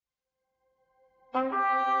Welcome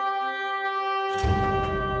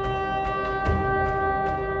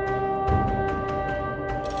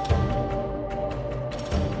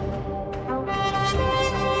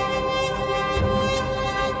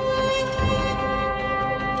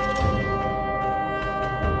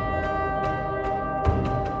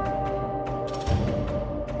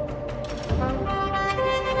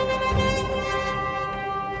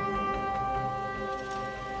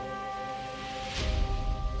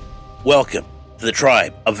to the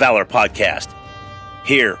Tribe of Valor Podcast.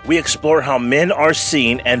 Here, we explore how men are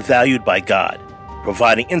seen and valued by God,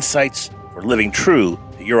 providing insights for living true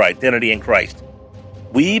to your identity in Christ.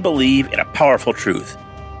 We believe in a powerful truth.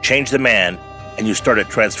 Change the man, and you start a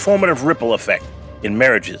transformative ripple effect in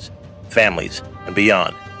marriages, families, and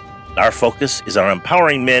beyond. Our focus is on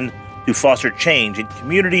empowering men to foster change in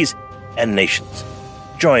communities and nations.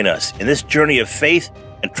 Join us in this journey of faith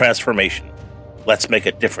and transformation. Let's make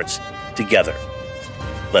a difference together.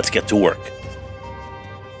 Let's get to work.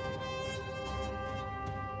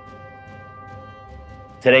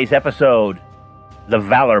 Today's episode, The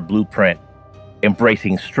Valor Blueprint,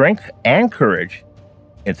 embracing strength and courage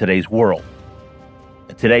in today's world.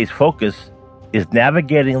 And today's focus is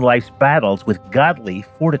navigating life's battles with godly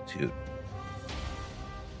fortitude.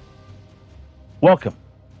 Welcome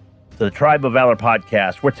to the Tribe of Valor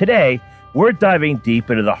Podcast, where today we're diving deep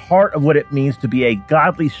into the heart of what it means to be a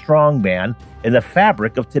godly strong man in the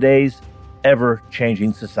fabric of today's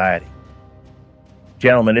ever-changing society.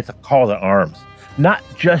 Gentlemen, it's a call to arms, not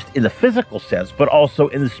just in the physical sense, but also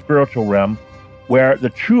in the spiritual realm, where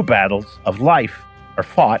the true battles of life are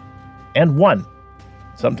fought and won,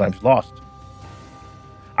 sometimes lost.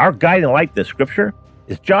 Our guiding light this scripture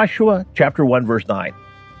is Joshua chapter 1, verse 9.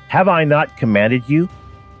 Have I not commanded you?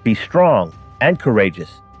 Be strong and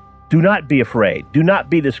courageous. Do not be afraid. Do not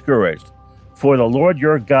be discouraged, for the Lord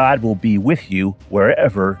your God will be with you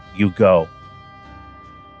wherever you go.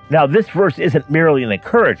 Now, this verse isn't merely an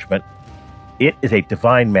encouragement. It is a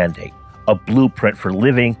divine mandate, a blueprint for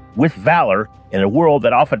living with valor in a world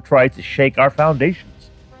that often tries to shake our foundations.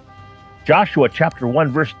 Joshua chapter 1,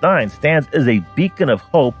 verse 9 stands as a beacon of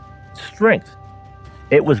hope and strength.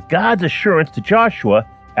 It was God's assurance to Joshua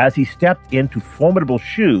as he stepped into formidable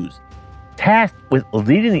shoes, tasked with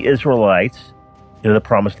leading the Israelites into the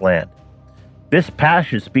promised land. This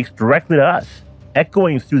passage speaks directly to us,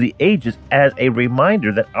 echoing through the ages as a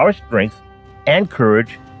reminder that our strength and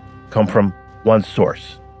courage come from one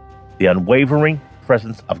source, the unwavering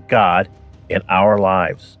presence of God in our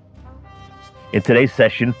lives. In today's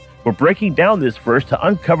session, we're breaking down this verse to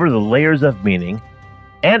uncover the layers of meaning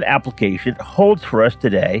and application it holds for us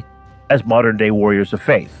today as modern-day warriors of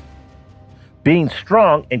faith. Being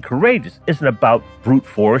strong and courageous isn't about brute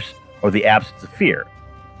force or the absence of fear.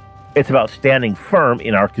 It's about standing firm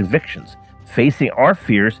in our convictions, facing our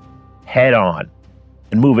fears head on,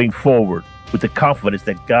 and moving forward with the confidence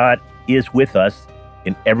that God is with us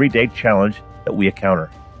in everyday challenge that we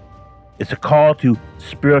encounter. It's a call to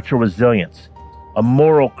spiritual resilience, a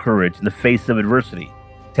moral courage in the face of adversity,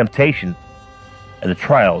 temptation, and the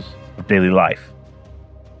trials of daily life.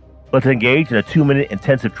 Let's engage in a 2-minute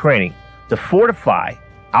intensive training to fortify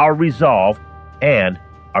our resolve and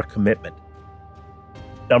our commitment.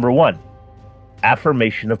 Number 1,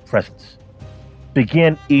 affirmation of presence.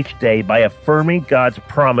 Begin each day by affirming God's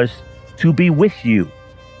promise to be with you.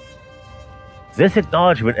 This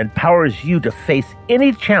acknowledgement empowers you to face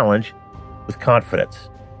any challenge with confidence.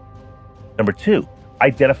 Number 2,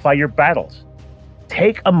 identify your battles.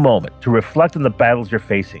 Take a moment to reflect on the battles you're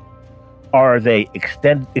facing. Are they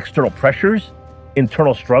external pressures,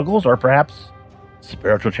 internal struggles, or perhaps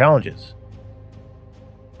spiritual challenges?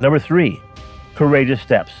 Number 3, courageous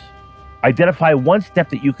steps. Identify one step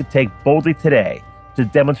that you could take boldly today to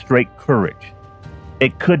demonstrate courage.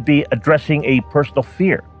 It could be addressing a personal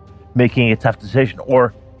fear, making a tough decision,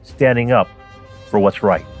 or standing up for what's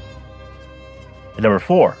right. And number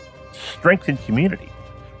 4, strengthen community.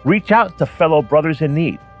 Reach out to fellow brothers in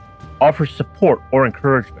need. Offer support or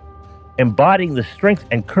encouragement, embodying the strength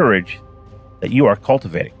and courage that you are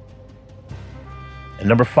cultivating. And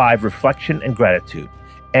number 5, reflection and gratitude.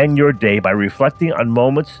 End your day by reflecting on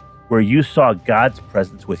moments where you saw God's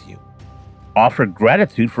presence with you. Offer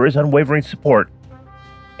gratitude for his unwavering support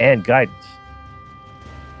and guidance.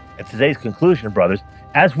 And today's conclusion, brothers,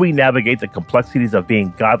 as we navigate the complexities of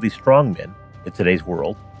being godly strong men in today's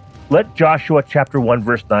world, let Joshua chapter 1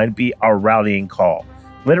 verse 9 be our rallying call.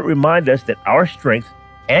 Let it remind us that our strength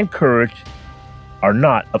and courage are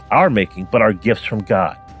not of our making, but are gifts from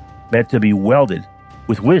God, meant to be welded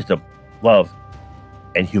with wisdom, love,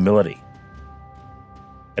 and humility.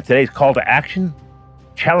 And today's call to action,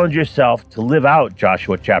 Challenge yourself to live out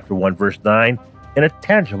Joshua chapter 1, verse 9 in a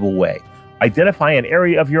tangible way. Identify an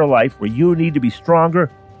area of your life where you need to be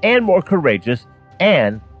stronger and more courageous,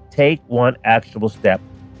 and take one actionable step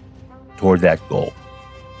toward that goal.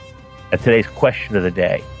 And today's question of the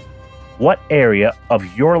day: what area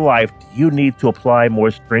of your life do you need to apply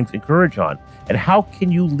more strength and courage on? And how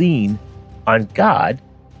can you lean on God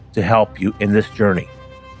to help you in this journey?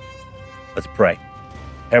 Let's pray.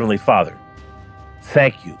 Heavenly Father,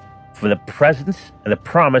 thank you for the presence and the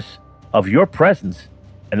promise of your presence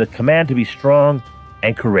and the command to be strong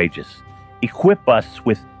and courageous. Equip us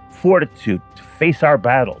with fortitude to face our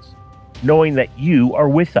battles, knowing that you are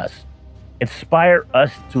with us. Inspire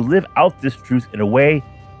us to live out this truth in a way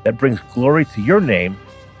that brings glory to your name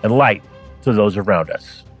and light to those around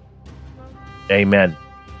us. Amen.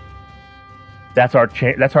 That's our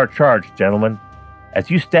charge, gentlemen. As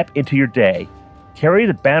you step into your day, carry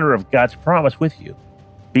the banner of God's promise with you.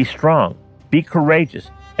 Be strong, be courageous,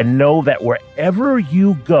 and know that wherever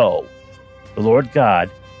you go, the Lord God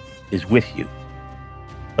is with you.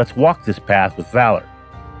 Let's walk this path with valor,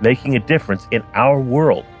 making a difference in our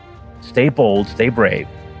world. Stay bold, stay brave,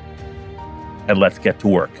 and let's get to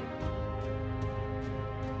work.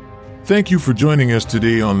 Thank you for joining us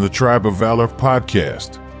today on the Tribe of Valor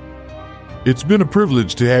podcast. It's been a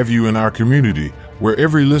privilege to have you in our community, where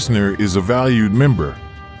every listener is a valued member.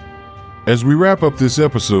 As we wrap up this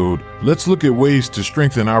episode, let's look at ways to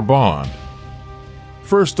strengthen our bond.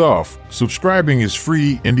 First off, subscribing is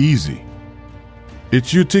free and easy.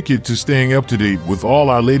 It's your ticket to staying up to date with all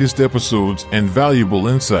our latest episodes and valuable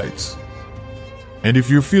insights. And if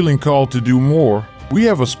you're feeling called to do more, we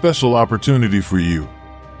have a special opportunity for you.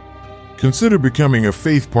 Consider becoming a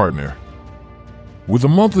faith partner. With a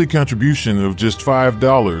monthly contribution of just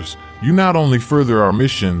 $5, you not only further our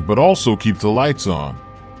mission, but also keep the lights on.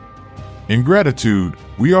 In gratitude,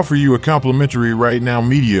 we offer you a complimentary Right Now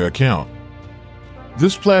Media account.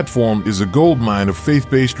 This platform is a goldmine of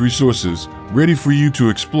faith-based resources ready for you to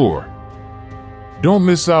explore. Don't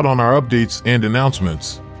miss out on our updates and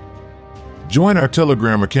announcements. Join our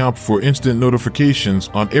Telegram account for instant notifications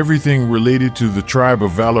on everything related to the Tribe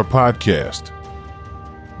of Valor podcast.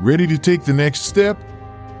 Ready to take the next step?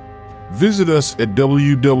 Visit us at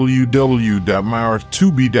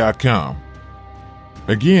www.myr2b.com.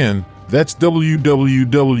 Again, that's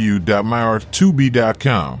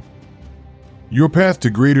www.myr2b.com. Your path to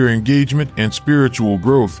greater engagement and spiritual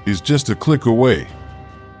growth is just a click away.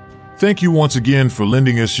 Thank you once again for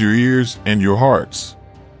lending us your ears and your hearts.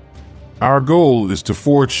 Our goal is to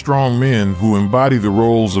forge strong men who embody the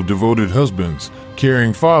roles of devoted husbands,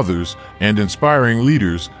 caring fathers, and inspiring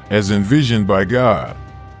leaders as envisioned by God.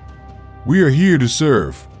 We are here to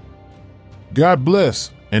serve. God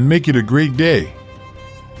bless and make it a great day.